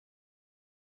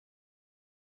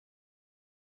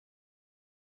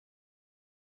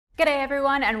G'day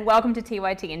everyone and welcome to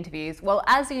TYT Interviews. Well,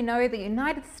 as you know, the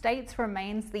United States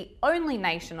remains the only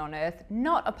nation on Earth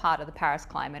not a part of the Paris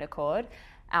Climate Accord.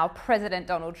 Our President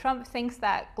Donald Trump thinks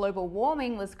that global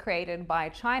warming was created by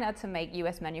China to make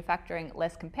US manufacturing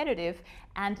less competitive,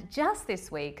 and just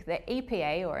this week, the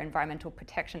EPA, or Environmental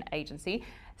Protection Agency,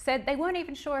 said they weren't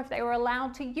even sure if they were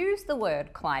allowed to use the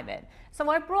word climate. So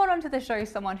I brought onto the show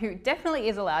someone who definitely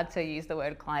is allowed to use the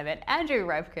word climate, Andrew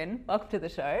Revkin. Welcome to the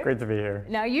show. Great to be here.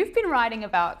 Now, you've been writing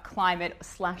about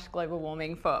climate/global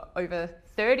warming for over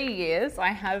 30 years. I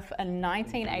have a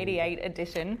 1988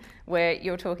 edition where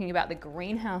you're talking about the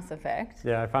greenhouse effect.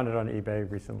 Yeah, I found it on eBay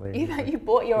recently. You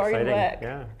bought your own work.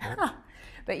 Yeah.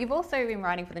 But you've also been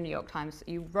writing for the New York Times.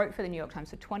 You wrote for the New York Times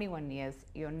for 21 years.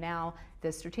 You're now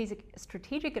the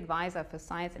strategic advisor for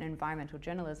science and environmental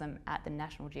journalism at the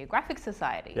National Geographic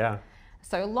Society. Yeah.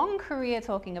 So long career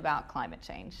talking about climate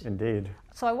change. Indeed.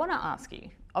 So I want to ask you,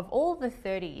 of all the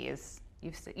 30 years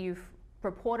you've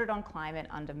reported on climate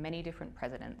under many different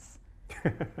presidents,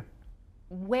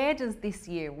 where does this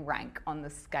year rank on the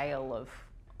scale of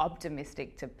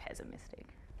optimistic to pessimistic?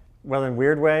 Well, in a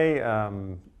weird way,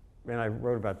 and I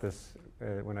wrote about this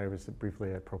when I was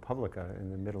briefly at ProPublica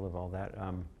in the middle of all that,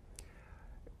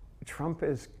 Trump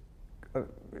is,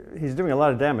 he's doing a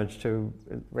lot of damage to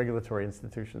regulatory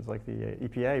institutions like the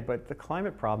EPA, but the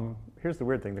climate problem, here's the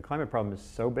weird thing, the climate problem is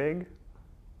so big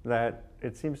that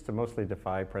it seems to mostly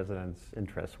defy presidents'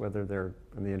 interests, whether they're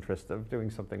in the interest of doing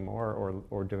something more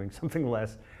or doing something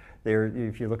less.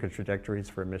 If you look at trajectories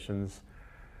for emissions,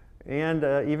 and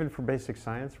even for basic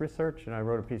science research, and I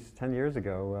wrote a piece 10 years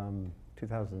ago,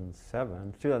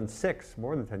 2006,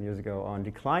 more than 10 years ago, on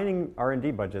declining R&D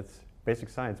budgets,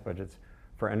 basic science budgets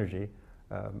for energy,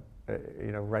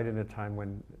 right in a time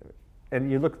when,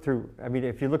 and you look through, I mean,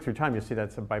 if you look through time, you see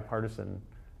that's a bipartisan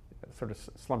sort of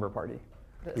slumber party.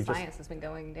 The science has been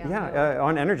going down. Yeah,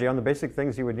 on energy, on the basic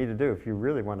things you would need to do if you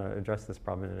really want to address this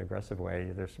problem in an aggressive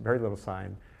way. There's very little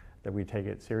sign that we take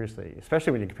it seriously,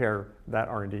 especially when you compare that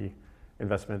R&D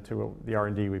investment to the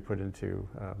R&D we put into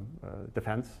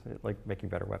defense, like making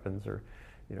better weapons or,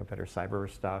 better cyber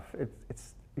stuff.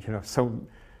 It's so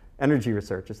energy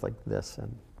research is like this,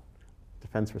 and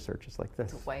defense research is like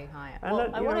this. It's way higher. And well,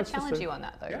 I want to challenge you on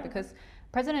that though, yeah. Because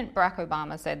President Barack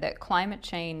Obama said that climate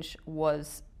change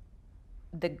was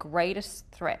the greatest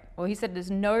threat. Well, he said there's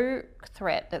no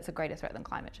threat that's a greater threat than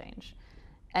climate change,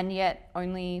 and yet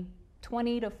only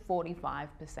 20 to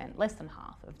 45%, less than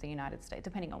half of the United States,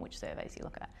 depending on which surveys you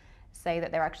look at, say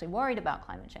that they're actually worried about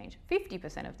climate change.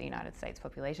 50% of the United States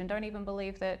population don't even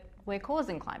believe that we're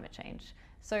causing climate change.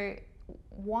 So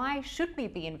why should we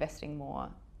be investing more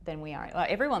than we are?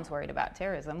 Everyone's worried about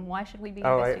terrorism. Why should we be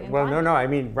investing in climate? No, I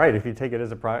mean, right, if you take it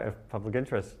as a public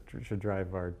interest should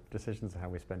drive our decisions on how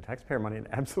we spend taxpayer money, and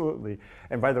absolutely.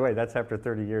 And by the way, that's after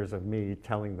 30 years of me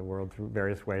telling the world through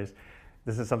various ways,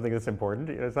 this is something that's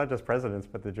important. It's not just presidents,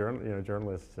 but the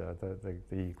journalists,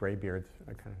 the graybeards,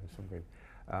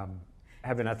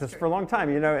 have been at this for a long time.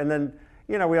 And then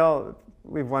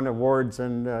we've won awards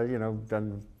and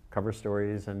done cover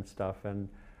stories and stuff, and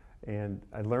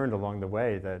I learned along the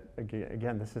way that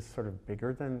again this is sort of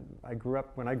bigger than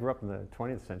when I grew up in the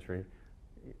 20th century.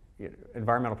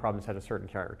 Environmental problems had a certain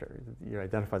character. You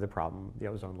identify the problem, the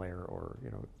ozone layer, or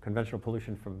conventional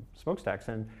pollution from smokestacks,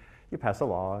 and you pass a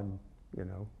law and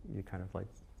you kind of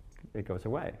it goes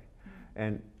away.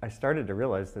 And I started to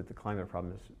realize that the climate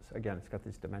problem is, again, it's got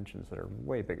these dimensions that are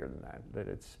way bigger than that.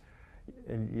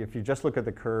 And if you just look at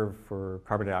the curve for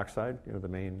carbon dioxide, the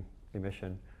main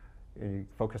emission, and you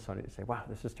focus on it, you say, wow,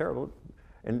 this is terrible.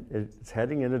 And it's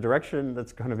heading in a direction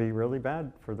that's going to be really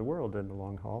bad for the world in the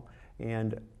long haul.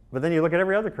 But then you look at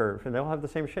every other curve, and they'll have the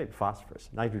same shape: phosphorus,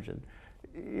 nitrogen.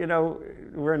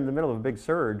 We're in the middle of a big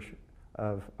surge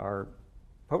of our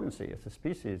potency as a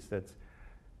species that's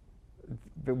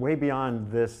way beyond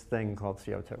this thing called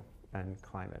CO2 and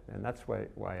climate. And that's why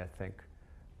I think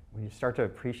when you start to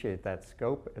appreciate that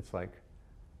scope, it's like,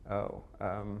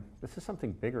 this is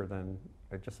something bigger than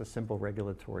just a simple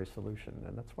regulatory solution.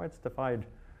 And that's why it's defied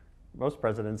most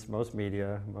presidents, most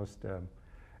media,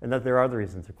 and that there are other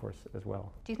reasons, of course, as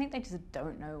well. Do you think they just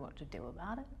don't know what to do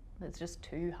about it? It's just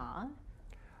too hard?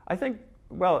 I think,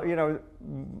 well,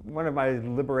 one of my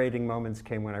liberating moments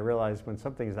came when I realized when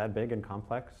something is that big and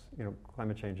complex,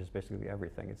 climate change is basically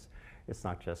everything. It's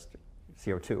not just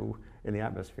CO2 in the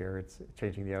atmosphere, it's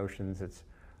changing the oceans,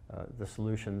 the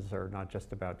solutions are not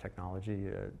just about technology,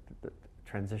 the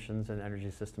transitions and energy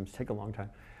systems take a long time.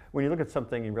 When you look at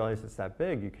something and realize it's that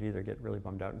big, you can either get really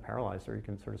bummed out and paralyzed, or you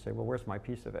can sort of say, well, where's my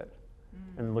piece of it?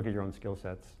 And look at your own skill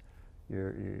sets,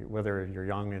 whether you're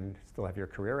young and still have your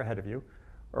career ahead of you,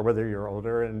 or whether you're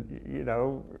older and,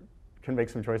 can make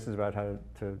some choices about how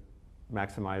to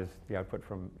maximize the output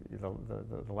from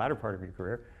the latter part of your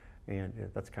career. And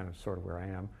that's kind of sort of where I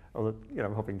am. Although,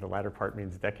 I'm hoping the latter part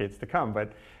means decades to come,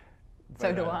 but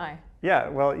so do I. Yeah,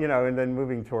 well, and then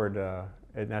moving toward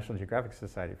at National Geographic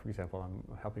Society, for example,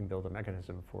 I'm helping build a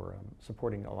mechanism for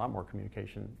supporting a lot more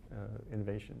communication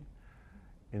innovation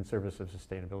in service of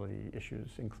sustainability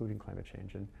issues, including climate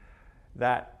change, and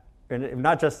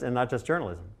not just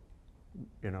journalism.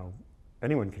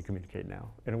 Anyone can communicate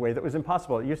now in a way that was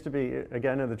impossible. It used to be,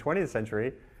 again, in the 20th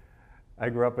century. I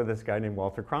grew up with this guy named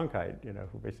Walter Cronkite,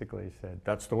 who basically said,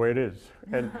 "That's the way it is,"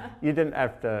 and you didn't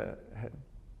have to.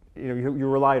 You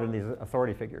relied on these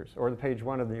authority figures, or the page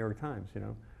one of the New York Times,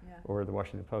 or the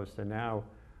Washington Post. And now,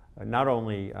 not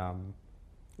only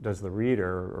does the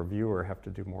reader or viewer have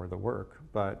to do more of the work,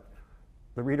 but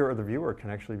the reader or the viewer can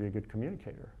actually be a good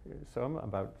communicator. So I'm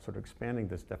about sort of expanding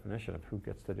this definition of who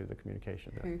gets to do the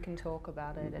communication. Who can talk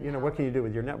about it? And what can you do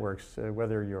with your networks,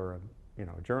 whether you're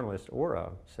a journalist or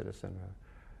a citizen,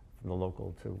 from the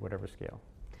local to whatever scale.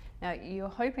 Now, you're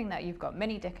hoping that you've got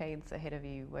many decades ahead of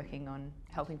you working on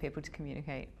helping people to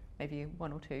communicate, maybe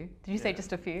one or two. Did you say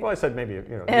just a few? Well, I said maybe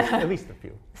at least a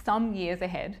few. Some years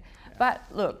ahead. Yeah. But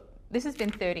look, this has been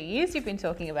 30 years you've been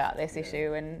talking about this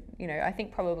issue, and I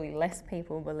think probably less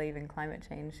people believe in climate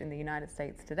change in the United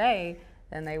States today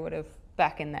than they would have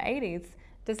back in the 80s.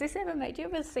 Do you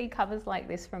ever see covers like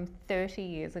this from 30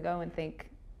 years ago and think,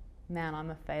 man, I'm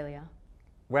a failure?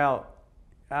 Well,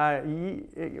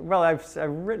 I've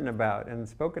written about and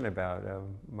spoken about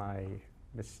my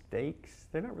mistakes.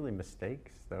 They're not really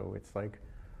mistakes, though. It's like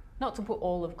not to put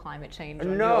all of climate change on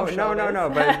your shoulders. No.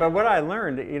 But what I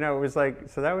learned, it was like,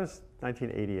 so that was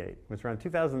 1988. It was around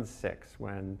 2006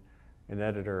 when an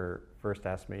editor first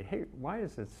asked me, "Hey, why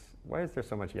is there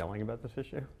so much yelling about this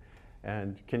issue?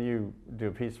 And can you do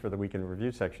a piece for the Week in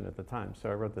Review section at the time?" So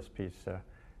I wrote this piece.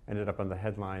 Ended up on the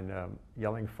headline,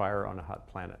 "Yelling Fire on a Hot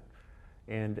Planet."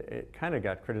 And it kind of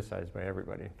got criticized by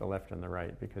everybody, the left and the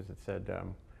right, because it said,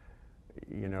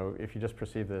 if you just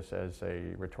perceive this as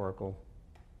a rhetorical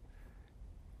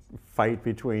fight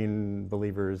between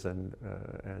believers and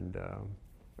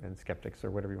skeptics,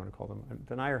 or whatever you want to call them,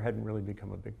 denier hadn't really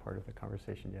become a big part of the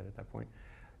conversation yet at that point.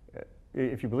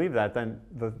 If you believe that, then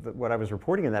what I was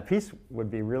reporting in that piece would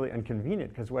be really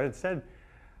inconvenient, because what it said,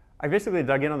 I basically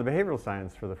dug in on the behavioral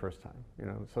science for the first time.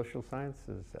 Social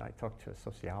sciences. I talked to a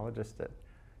sociologist at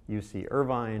UC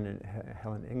Irvine, and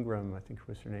Helen Ingram, I think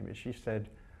was her name, and she said,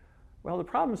 well, the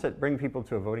problems that bring people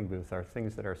to a voting booth are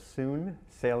things that are soon,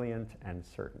 salient, and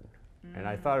certain. And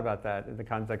I thought about that in the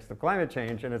context of climate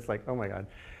change, and it's like, oh my God.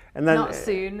 And then, not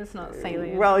soon, it's not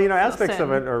salient. Well, aspects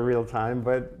of it are real time,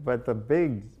 but the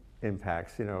big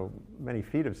impacts, many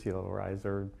feet of sea level rise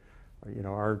are,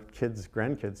 our kids,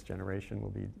 grandkids' generation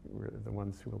will be the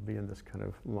ones who will be in this kind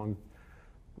of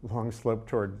long slope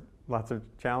toward lots of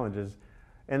challenges.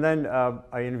 And then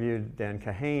I interviewed Dan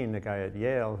Kahane, a guy at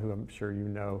Yale, who I'm sure you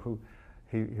know,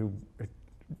 who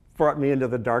brought me into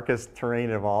the darkest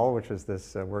terrain of all, which is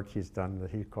this work he's done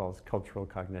that he calls cultural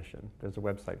cognition. There's a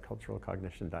website,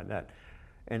 culturalcognition.net,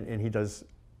 and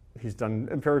he's done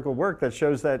empirical work that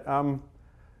shows that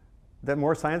that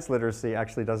more science literacy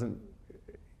actually doesn't.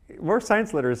 More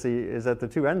science literacy is at the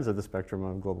two ends of the spectrum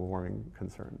of global warming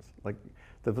concerns. Like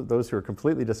those who are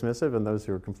completely dismissive and those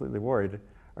who are completely worried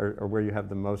are where you have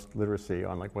the most literacy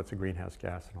on like what's a greenhouse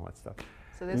gas and all that stuff.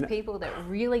 So there's people that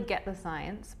really get the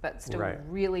science but still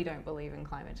really don't believe in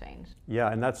climate change.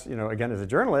 Yeah, and that's, again, as a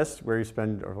journalist, where you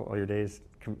spend all your days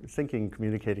thinking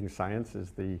communicating science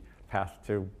is the path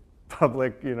to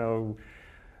public,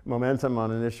 momentum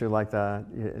on an issue like that,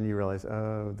 and you realize,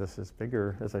 oh, this is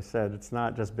bigger. As I said, it's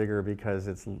not just bigger because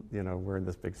it's, we're in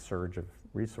this big surge of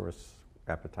resource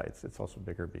appetites. It's also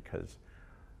bigger because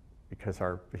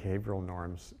our behavioral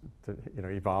norms,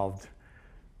 evolved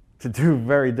to do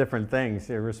very different things,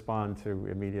 to respond to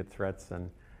immediate threats,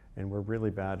 and we're really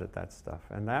bad at that stuff.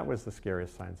 And that was the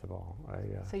scariest science of all.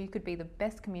 So you could be the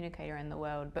best communicator in the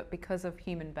world, but because of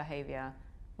human behavior,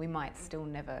 we might still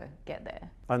never get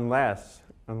there.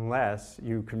 Unless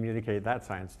you communicate that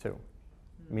science too.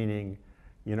 Meaning,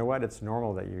 you know what, it's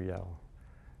normal that you yell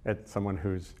at someone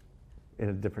who's in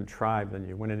a different tribe than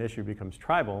you. When an issue becomes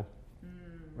tribal,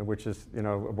 which is,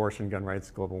 abortion, gun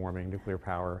rights, global warming, nuclear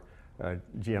power,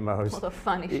 GMOs. All the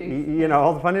fun issues.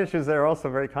 All the fun issues that are also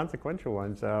very consequential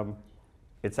ones.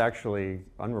 It's actually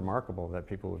unremarkable that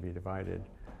people would be divided.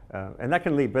 And that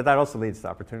can lead, but that also leads to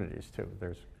opportunities too.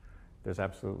 There's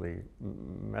absolutely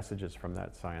messages from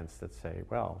that science that say,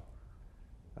 well,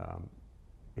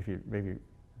 if you maybe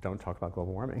don't talk about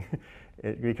global warming,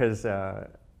 because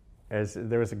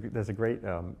there's a great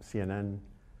CNN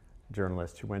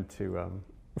journalist who went to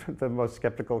the most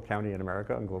skeptical county in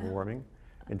America on global warming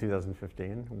in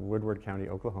 2015, Woodward County,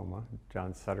 Oklahoma.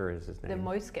 John Sutter is his name. The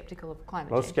most skeptical of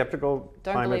climate Most change. skeptical.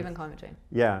 Don't believe in climate change.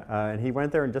 Yeah, and he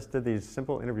went there and just did these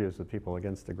simple interviews with people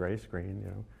against the gray screen.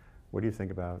 What do you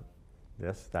think about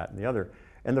this, that, and the other?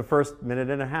 And the first minute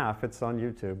and a half, it's on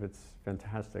YouTube. It's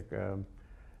fantastic.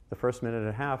 The first minute and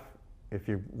a half, if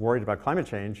you're worried about climate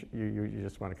change, you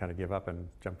just want to kind of give up and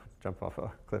jump off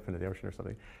a cliff into the ocean or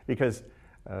something, because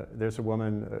there's a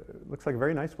woman, looks like a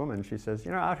very nice woman. She says,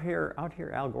 out here,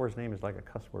 Al Gore's name is like a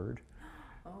cuss word.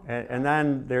 Oh, and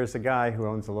then there's a guy who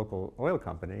owns a local oil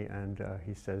company, and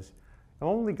he says,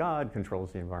 only God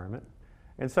controls the environment.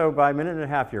 And so by a minute and a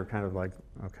half, you're kind of like,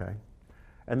 okay.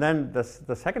 And then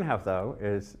the second half, though,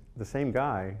 is the same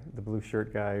guy, the blue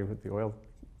shirt guy with the oil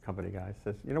company guy,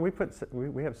 says,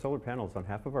 we have solar panels on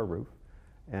half of our roof,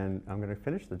 and I'm going to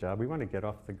finish the job. We want to get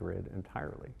off the grid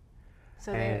entirely.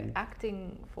 So they're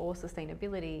acting for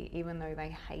sustainability even though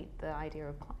they hate the idea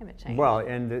of climate change. Well,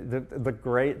 and the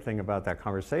great thing about that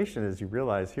conversation is you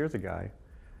realize here's a guy,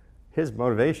 his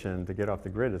motivation to get off the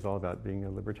grid is all about being a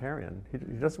libertarian. He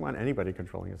doesn't want anybody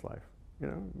controlling his life,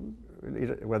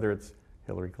 whether it's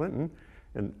Hillary Clinton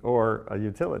or a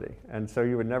utility. And so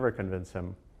you would never convince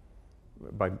him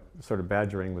by sort of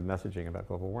badgering with messaging about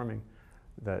global warming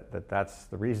that's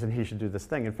the reason he should do this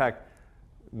thing. In fact,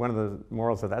 one of the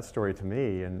morals of that story to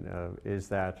me is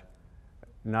that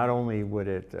not only would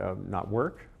it not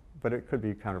work, but it could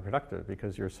be counterproductive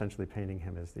because you're essentially painting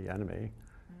him as the enemy.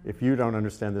 If you don't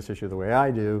understand this issue the way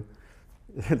I do,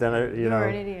 then you're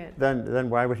an idiot. Then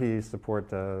why would he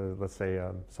support, let's say,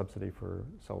 a subsidy for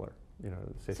solar?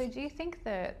 So do you think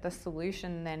that the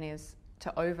solution then is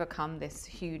to overcome this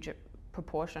huge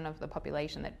proportion of the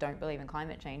population that don't believe in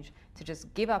climate change, to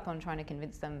just give up on trying to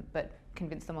convince them, but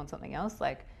convince them on something else,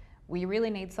 like we really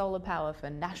need solar power for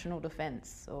national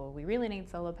defense, or we really need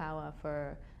solar power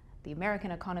for the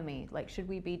American economy? Like, should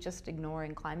we be just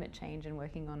ignoring climate change and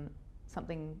working on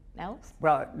something else?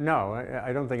 Well, no,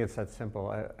 I don't think it's that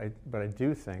simple. But I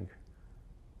do think,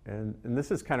 and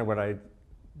this is kind of what I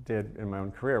did in my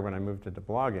own career when I moved into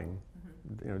blogging,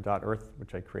 .earth,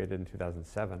 which I created in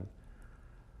 2007.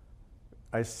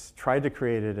 I tried to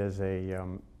create it as a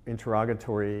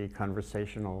interrogatory,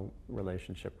 conversational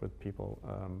relationship with people,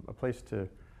 a place to,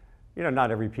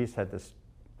 not every piece had this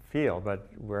feel, but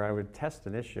where I would test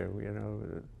an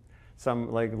issue,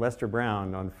 some like Lester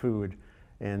Brown on food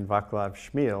and Vaclav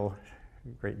Smil,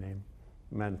 great name,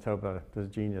 Manitoba, the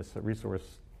genius, a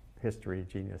resource history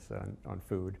genius on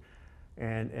food.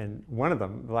 And one of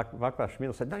them, Vaclav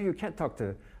Smil, said, no, you can't talk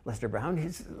to Lester Brown,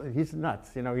 he's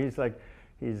nuts, he's like,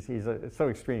 He's so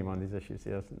extreme on these issues.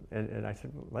 Yes. And I said,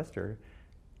 well, Lester,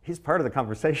 he's part of the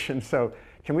conversation. So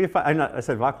can we find? I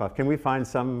said, Vaclav, can we find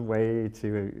some way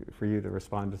for you to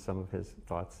respond to some of his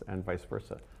thoughts and vice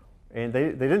versa? And they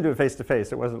didn't do it face to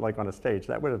face. It wasn't like on a stage.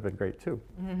 That would have been great too,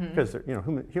 because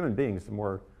human beings, the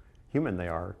more human they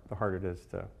are, the harder it is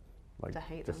to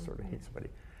hate just them. Sort of hate somebody.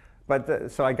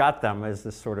 But so I got them as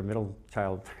this sort of middle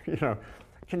child,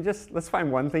 let's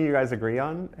find one thing you guys agree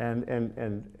on,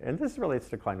 and this relates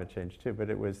to climate change too, but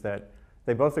it was that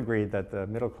they both agreed that the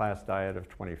middle class diet of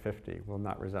 2050 will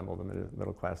not resemble the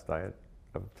middle class diet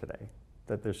of today,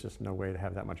 that there's just no way to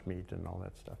have that much meat and all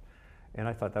that stuff. And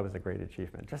I thought that was a great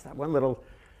achievement. Just that one little.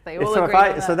 They all agreed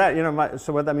on that. So that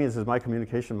so what that means is my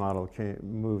communication model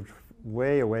moved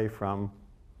way away from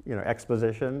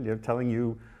exposition, telling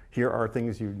you here are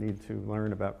things you need to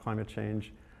learn about climate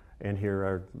change, and here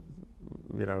are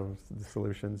the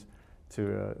solutions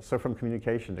to so from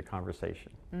communication to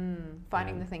conversation.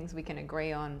 Finding the things we can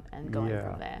agree on and going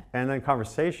from there. And then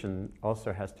conversation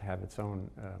also has to have its own.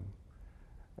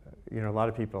 A lot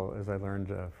of people, as I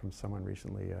learned from someone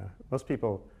recently, most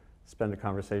people spend a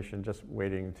conversation just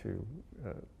waiting to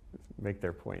make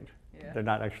their point. Yeah. They're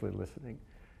not actually listening.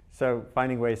 So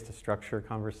finding ways to structure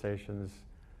conversations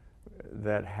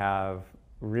that have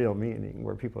real meaning,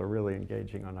 where people are really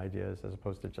engaging on ideas as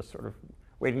opposed to just sort of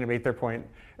waiting to make their point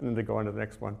and then to go on to the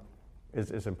next one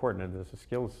is important, and there's a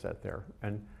skill set there.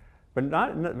 But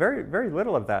very, very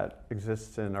little of that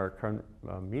exists in our current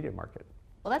media market.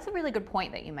 Well, that's a really good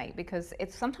point that you make, because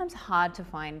it's sometimes hard to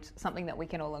find something that we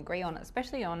can all agree on,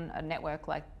 especially on a network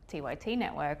like TYT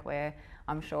Network, where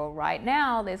I'm sure right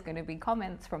now there's going to be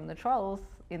comments from the trolls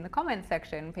in the comments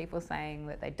section, people saying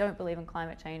that they don't believe in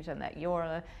climate change and that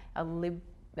you're a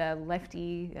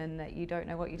lefty and that you don't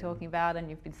know what you're talking about and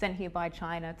you've been sent here by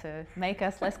China to make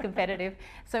us less competitive.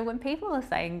 So when people are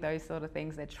saying those sort of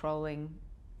things, they're trolling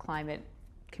climate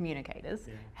communicators.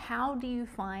 Yeah. How do you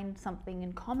find something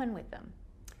in common with them?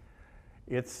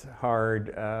 It's hard,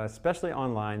 especially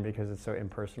online because it's so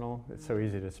impersonal. It's so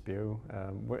easy to spew.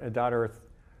 At .earth,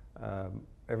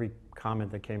 every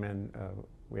comment that came in,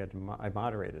 we had to I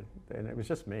moderated, and it was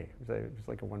just me. It was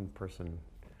like a one-person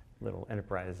little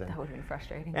enterprise. That would have been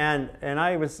frustrating. And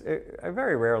I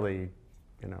very rarely,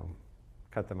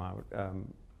 cut them out.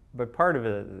 But part of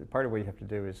what you have to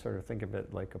do is sort of think of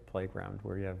it like a playground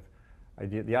where you have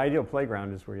the ideal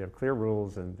playground is where you have clear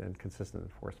rules and consistent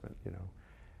enforcement,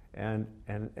 and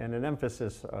an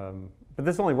emphasis. But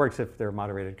this only works if they're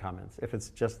moderated comments. If it's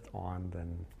just on,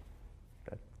 then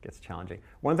that gets challenging.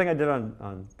 One thing I did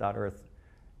on .earth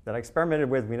that I experimented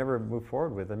with, we never moved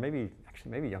forward with, and maybe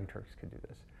Young Turks could do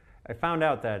this. I found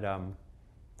out that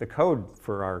the code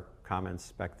for our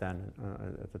comments back then,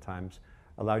 at the times,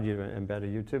 allowed you to embed a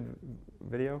YouTube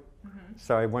video. Mm-hmm.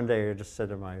 So one day I just said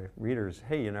to my readers,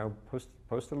 hey,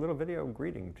 post a little video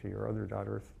greeting to your other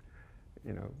 .earth,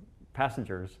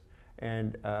 passengers.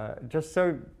 And just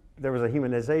so there was a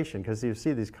humanization, because you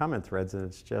see these comment threads and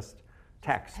it's just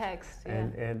text. Yeah.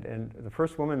 And the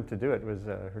first woman to do it was,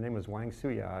 her name was Wang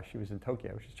Suya. She was in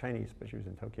Tokyo. She's Chinese, but she was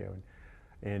in Tokyo.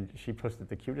 And she posted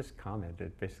the cutest comment.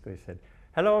 It basically said,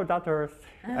 hello, .earth.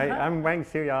 I'm Wang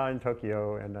Suya in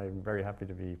Tokyo, and I'm very happy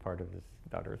to be part of this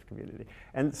 .earth community.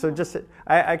 And so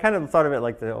I kind of thought of it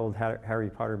like the old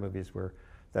Harry Potter movies where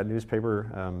that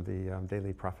newspaper, the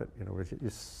Daily Prophet,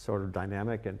 was sort of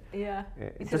dynamic. And yeah,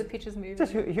 you see the pictures moving.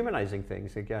 Just humanizing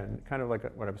things, again, kind of like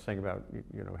what I was saying about,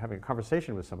 having a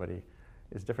conversation with somebody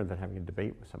is different than having a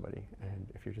debate with somebody. And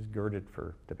if you're just girded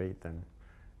for debate, then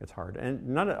it's hard.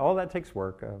 And all that takes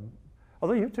work.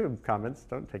 Although YouTube comments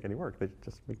don't take any work, they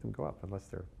just make them go up unless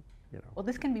they're, Well,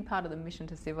 this can be part of the mission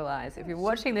to civilize. If you're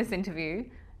watching this interview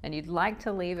and you'd like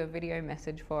to leave a video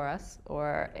message for us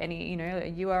or any,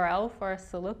 a URL for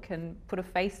us to look and put a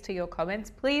face to your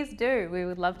comments, please do. We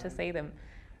would love to see them.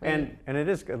 And it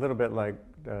is a little bit like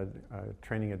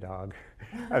training a dog.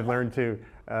 I've learned to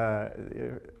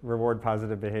reward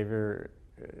positive behavior,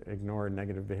 ignore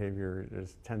negative behavior.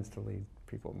 It tends to lead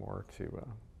people more to...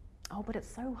 Oh, but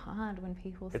it's so hard when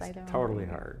people say they're totally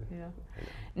hard. Yeah.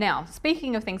 Now,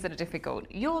 speaking of things that are difficult,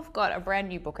 you've got a brand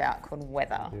new book out called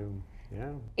Weather. Yeah.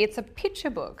 It's a picture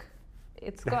book.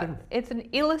 It's an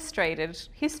illustrated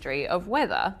history of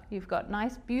weather. You've got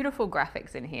nice, beautiful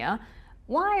graphics in here.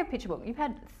 Why a picture book? You've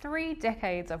had 3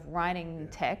 decades of writing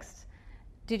text.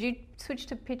 Did you switch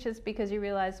to pictures because you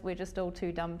realized we're just all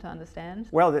too dumb to understand?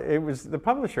 Well, it was the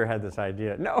publisher had this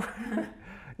idea. No.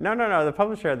 No. The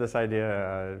publisher had this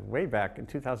idea way back in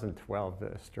 2012.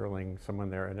 Sterling, someone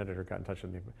there, an editor, got in touch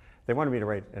with me. They wanted me to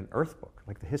write an Earth book,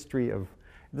 like the history of,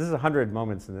 this is 100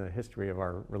 moments in the history of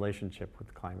our relationship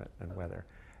with climate and weather.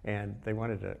 And they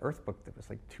wanted an Earth book that was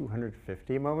like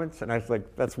 250 moments. And I was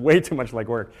like, that's way too much like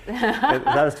work.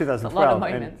 That was 2012. A lot of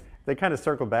moments. And they kind of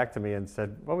circled back to me and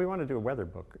said, well, we want to do a weather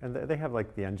book. And they have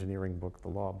like the engineering book, the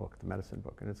law book, the medicine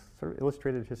book. And it's sort of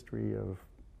illustrated history of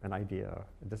an idea,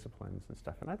 disciplines and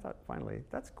stuff. And I thought, finally,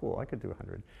 that's cool. I could do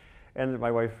 100. And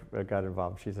my wife got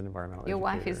involved. She's an environmental Your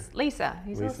educator. wife is Lisa,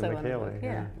 who's Lisa also on the book. McKaylee,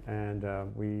 Yeah.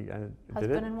 And we did it.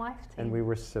 Husband and wife team. And we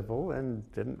were civil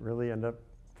and didn't really end up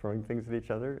throwing things at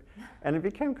each other. And it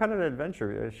became kind of an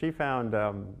adventure. She found,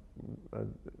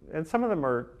 and some of them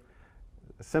are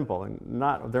simple, and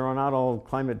they're not all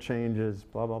climate changes,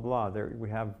 blah, blah, blah. We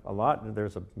have a lot,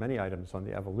 there's many items on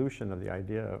the evolution of the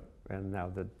idea and now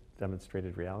the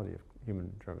demonstrated reality of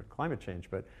human-driven climate change,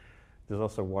 but there's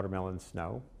also watermelon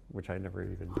snow, which I never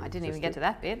even knew I didn't even existed. get to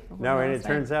that bit. No, and it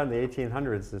turns out in the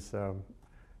 1800s, this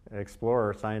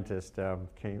explorer scientist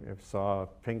saw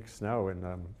pink snow in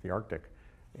the Arctic,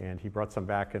 and he brought some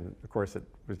back, and of course it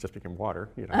just became water.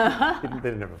 They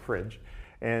didn't have a fridge,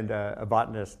 and a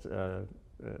botanist,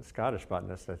 Scottish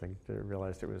botanist, I think,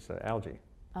 realized it was algae.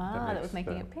 That was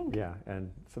making it pink. Yeah, and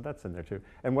so that's in there too.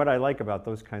 And what I like about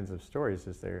those kinds of stories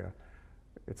is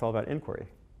it's all about inquiry.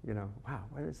 Wow,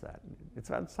 what is that? It's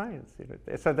about science.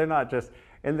 So they're not just,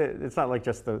 and it's not like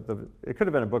just it could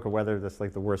have been a book of weather that's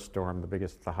like the worst storm, the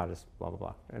biggest, the hottest, blah, blah,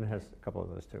 blah. And it has a couple of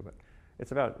those too, but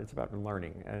it's about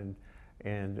learning.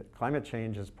 And climate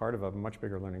change is part of a much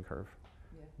bigger learning curve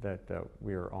that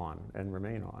we are on and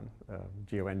remain on.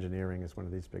 Geoengineering is one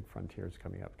of these big frontiers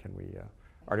coming up. Can we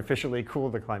artificially cool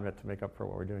the climate to make up for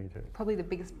what we're doing to it? Probably the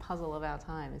biggest puzzle of our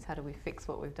time is how do we fix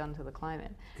what we've done to the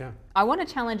climate? Yeah. I want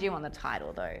to challenge you on the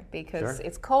title though, because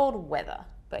it's called Weather,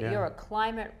 but you're a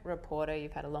climate reporter.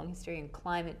 You've had a long history in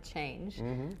climate change.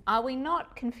 Mm-hmm. Are we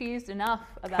not confused enough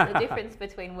about the difference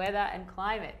between weather and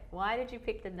climate? Why did you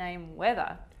pick the name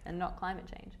Weather and not climate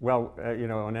change? Well,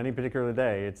 on any particular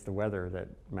day, it's the weather that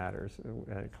matters.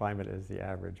 Climate is the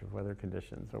average of weather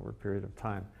conditions over a period of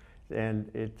time. And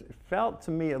it felt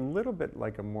to me a little bit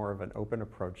like a more of an open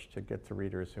approach to get to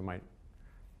readers who might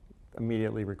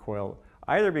immediately recoil,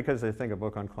 either because they think a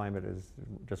book on climate is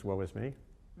just woe is me,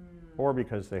 or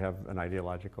because they have an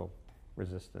ideological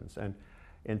resistance.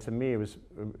 And to me, it was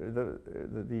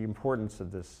the importance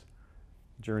of this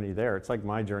journey there. It's like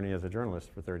my journey as a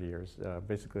journalist for 30 years.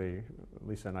 Basically,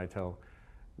 Lisa and I tell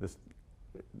this,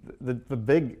 the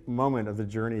big moment of the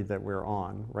journey that we're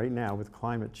on right now with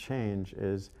climate change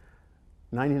is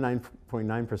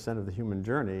 99.9% of the human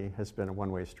journey has been a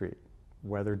one-way street.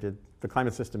 Weather did, the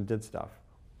climate system did stuff,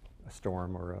 a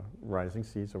storm or a rising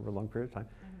seas over a long period of time.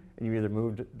 And you either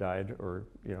moved, died, or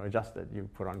adjusted. You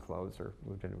put on clothes or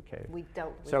moved into a cave. We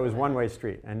dealt with so it was one-way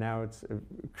street, and now it's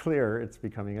clear it's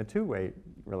becoming a two-way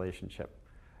relationship,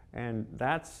 and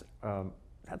that's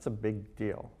a big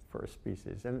deal for a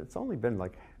species. And it's only been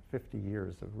like 50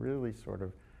 years of really sort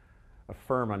of a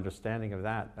firm understanding of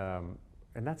that,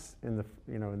 and that's in the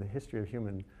in the history of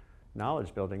human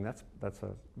knowledge building. That's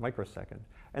a microsecond.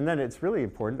 And then it's really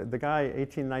important. The guy,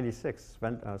 1896,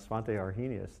 Svante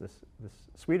Arrhenius, this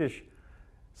Swedish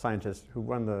scientist who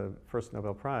won the first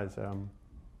Nobel Prize,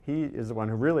 he is the one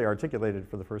who really articulated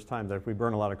for the first time that if we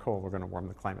burn a lot of coal, we're going to warm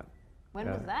the climate. When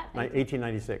was that?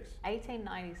 1896.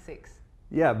 1896.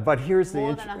 Yeah, but here's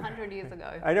more than 100 years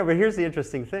ago. I know, but here's the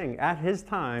interesting thing. At his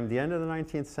time, the end of the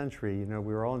 19th century, we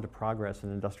were all into progress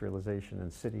and industrialization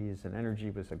and cities, and energy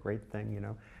was a great thing,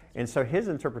 And so his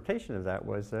interpretation of that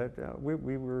was that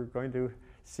we were going to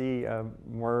see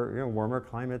more, warmer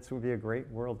climates would be a great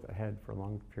world ahead for a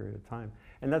long period of time.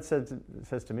 And that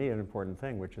says to me an important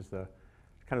thing, which is the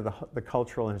kind of the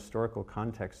cultural and historical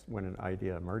context when an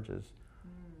idea emerges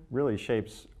really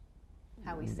shapes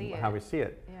how we see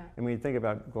it. Yeah. And when you think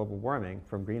about global warming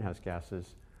from greenhouse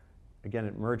gases, again,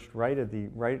 it emerged right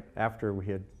after we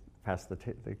had passed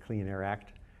the Clean Air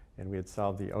Act, and we had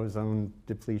solved the ozone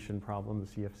depletion problem, the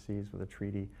CFCs, with a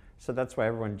treaty. So that's why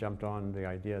everyone jumped on the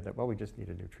idea that, well, we just need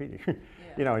a new treaty,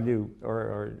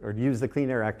 or use the Clean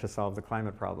Air Act to solve the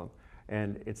climate problem.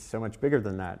 And it's so much bigger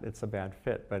than that. It's a bad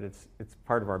fit, but it's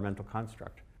part of our mental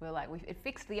construct. We're like, it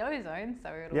fixed the ozone,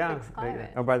 so it'll fix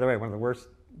climate. Oh, by the way, one of the most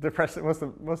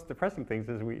depressing things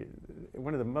is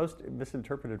one of the most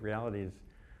misinterpreted realities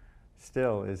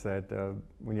still is that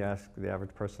when you ask the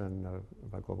average person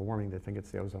about global warming, they think it's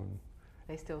the ozone.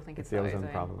 They still think it's the ozone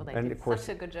problem. Well, they and did of course,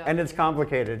 such a good job. And it's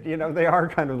complicated. They are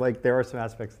kind of like, there are some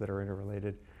aspects that are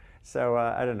interrelated. So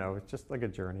I don't know, it's just like a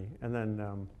journey. And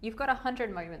then you've got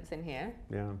 100 moments in here.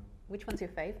 Yeah. Which one's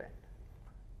your favorite?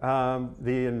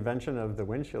 The invention of the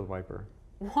windshield wiper.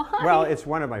 Why? Well, it's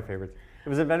one of my favorites. It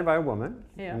was invented by a woman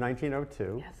in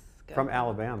 1902 from on.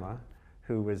 Alabama,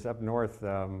 who was up north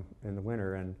in the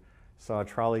winter and saw a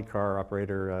trolley car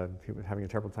operator who was having a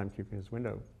terrible time keeping his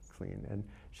window clean. And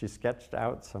she sketched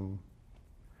out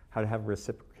how to have a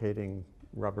reciprocating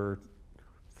rubber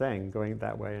thing going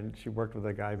that way. And she worked with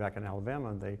a guy back in Alabama,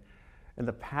 and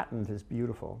the patent is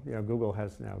beautiful. Google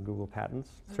has now Google Patents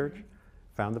search.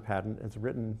 Found the patent. It's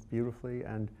written beautifully,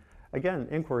 and again,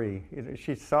 inquiry.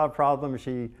 She saw a problem.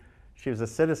 She was a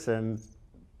citizen,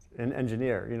 an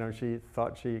engineer. She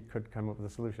thought she could come up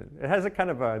with a solution. It has a kind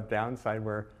of a downside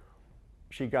where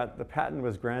the patent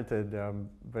was granted,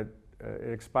 but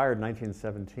it expired in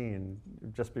 1917,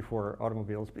 just before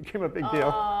automobiles became a big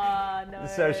deal. No.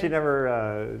 So she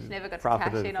never got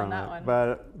profited to cash in from on that it.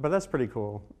 one. But that's pretty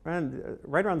cool. And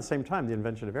right around the same time, the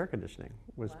invention of air conditioning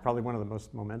was probably one of the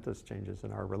most momentous changes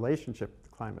in our relationship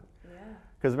with climate. Yeah.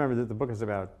 Because remember, the book is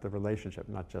about the relationship,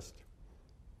 not just,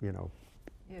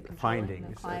 findings.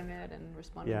 The climate and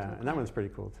responding to the climate. And that one's pretty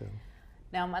cool too.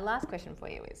 Now, my last question for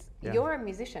you is, you're a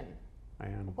musician. I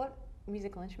am. What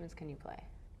musical instruments can you play?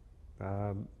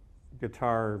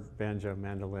 Guitar, banjo,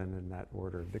 mandolin, in that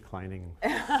order, declining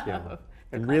scale.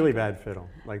 And really bad fiddle,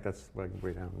 that's like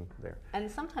way down there. And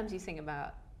sometimes you sing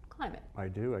about climate. I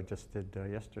do. I just did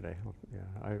yesterday.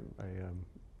 Yeah,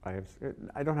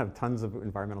 I don't have tons of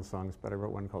environmental songs, but I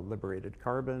wrote one called "Liberated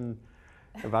Carbon."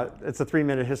 It's a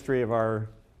 3-minute history of our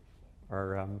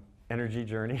energy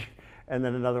journey, and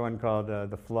then another one called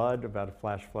 "The Flood," about a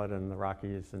flash flood in the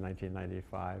Rockies in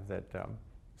 1995.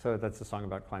 So that's a song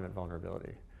about climate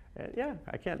vulnerability. And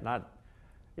I can't not.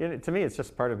 To me, it's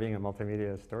just part of being a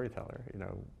multimedia storyteller.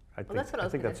 I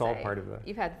think that's all part of the.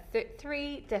 You've had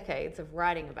 3 decades of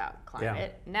writing about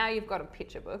climate. Yeah. Now you've got a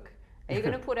picture book. Are you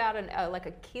going to put out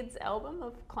a kids album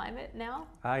of climate now?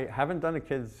 I haven't done a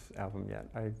kids album yet.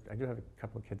 I do have a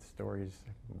couple of kids stories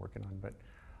I'm working on, but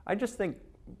I just think,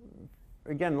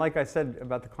 again, like I said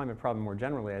about the climate problem more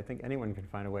generally, I think anyone can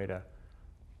find a way to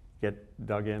get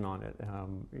dug in on it.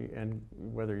 And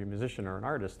whether you're a musician or an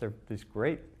artist, there are these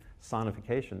great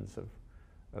sonifications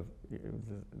of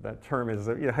that term is,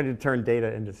 how do you turn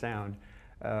data into sound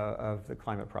of the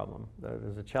climate problem.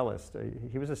 There's a cellist.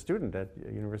 He was a student at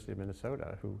the University of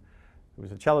Minnesota who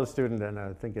was a cello student and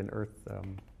I think in earth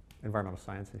environmental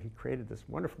science, and he created this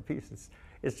wonderful piece.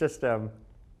 It's just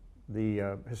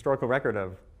the historical record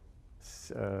of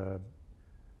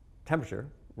temperature,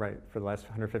 right, for the last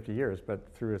 150 years, but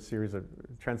through a series of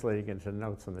translating into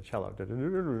notes on the cello.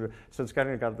 So it's kind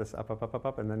of got this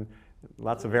up, and then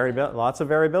lots of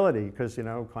variability because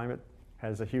climate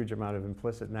has a huge amount of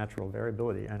implicit natural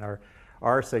variability, and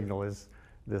our signal is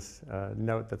this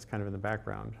note that's kind of in the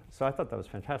background. So I thought that was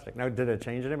fantastic. Now, did it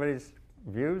change anybody's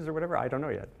views or whatever? I don't know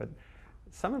yet, but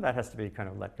some of that has to be kind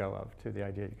of let go of, to the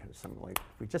idea something like,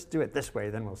 if we just do it this way,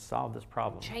 then we'll solve this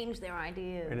problem. Change their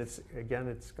ideas. And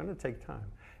it's going to take time.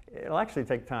 It'll actually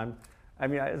take time. I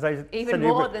mean, as I even said,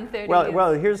 more than 30 years.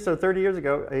 Well, so 30 years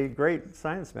ago, a great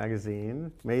science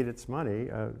magazine made its money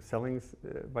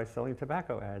by selling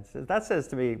tobacco ads. That says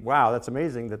to me, wow, that's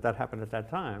amazing that happened at that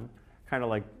time. Kind of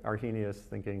like Arrhenius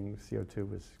thinking CO2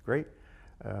 was great.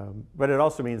 But it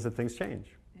also means that things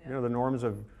change. Yeah. The norms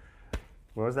of,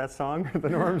 what was that song? the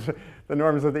norms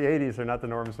of the 80s are not the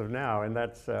norms of now, and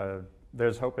that's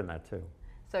there's hope in that too.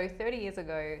 So 30 years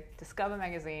ago, Discover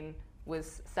magazine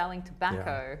was selling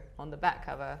tobacco on the back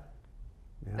cover,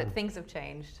 but things have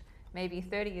changed. Maybe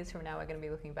 30 years from now, we're going to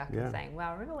be looking back and saying,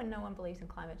 wow, remember when no one believes in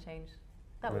climate change?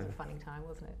 That was a funny time,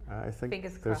 wasn't it? I think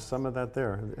Fingers there's crossed. some of that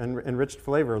there. Enriched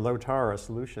flavor, low tar, a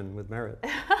solution with merit.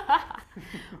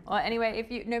 Well,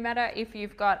 anyway, no matter if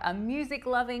you've got a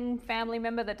music-loving family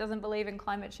member that doesn't believe in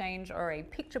climate change or a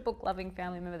picture book-loving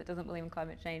family member that doesn't believe in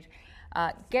climate change,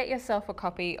 get yourself a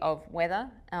copy of Weather.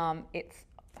 It's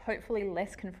hopefully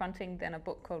less confronting than a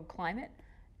book called Climate,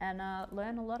 and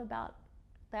learn a lot about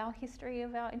our history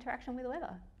of our interaction with the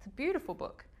weather. It's a beautiful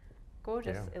book.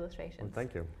 Gorgeous illustrations. Well,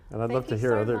 thank you. And I'd love to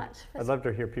hear I'd love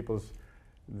to hear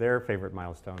their favorite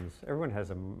milestones. Everyone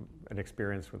has an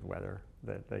experience with weather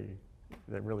that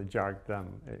really jogged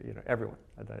them. Everyone.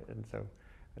 And so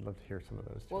I'd love to hear some of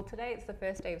those too. Well, today it's the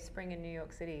first day of spring in New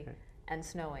York City and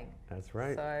snowing. That's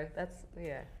right. So that's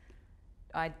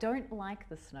I don't like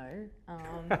the snow,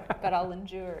 but I'll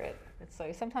endure it.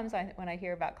 So sometimes when I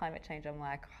hear about climate change, I'm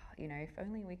like, if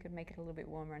only we could make it a little bit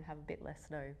warmer and have a bit less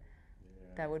snow.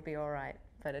 That would be all right,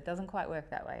 but it doesn't quite work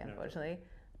that way, unfortunately,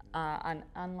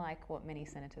 unlike what many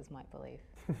senators might believe.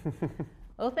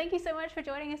 Well, thank you so much for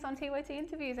joining us on TYT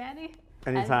Interviews, Andy.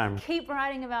 Anytime. And keep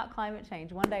writing about climate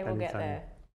change. One day we'll get there.